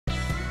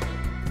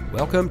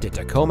Welcome to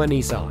Tacoma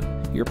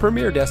Nissan, your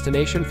premier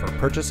destination for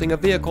purchasing a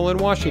vehicle in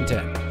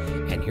Washington.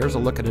 And here's a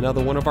look at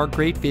another one of our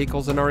great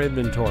vehicles in our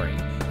inventory,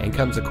 and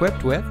comes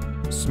equipped with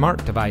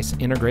smart device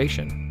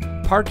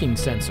integration, parking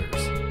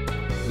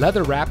sensors,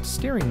 leather-wrapped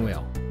steering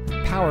wheel,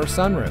 power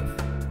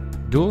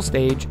sunroof,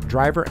 dual-stage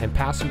driver and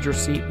passenger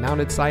seat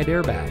mounted side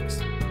airbags,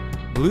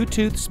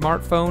 Bluetooth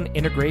smartphone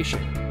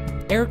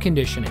integration, air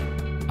conditioning,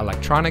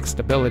 electronic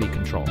stability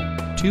control,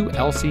 2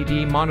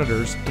 LCD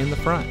monitors in the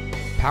front,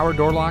 power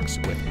door locks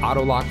with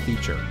auto lock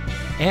feature,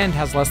 and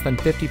has less than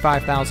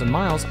 55,000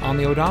 miles on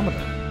the odometer.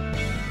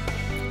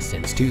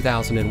 Since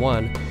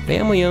 2001,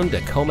 family-owned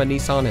Tacoma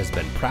Nissan has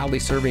been proudly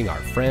serving our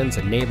friends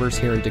and neighbors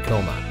here in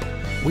Tacoma.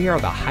 We are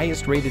the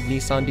highest-rated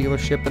Nissan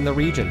dealership in the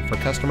region for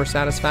customer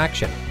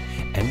satisfaction,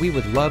 and we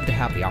would love to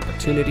have the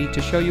opportunity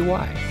to show you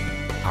why.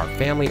 Our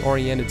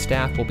family-oriented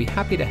staff will be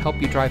happy to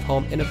help you drive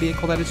home in a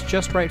vehicle that is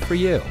just right for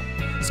you.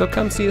 So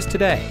come see us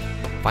today.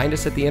 Find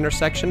us at the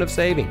intersection of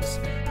Savings,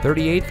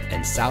 38th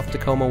and South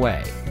Tacoma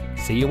Way.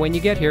 See you when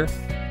you get here.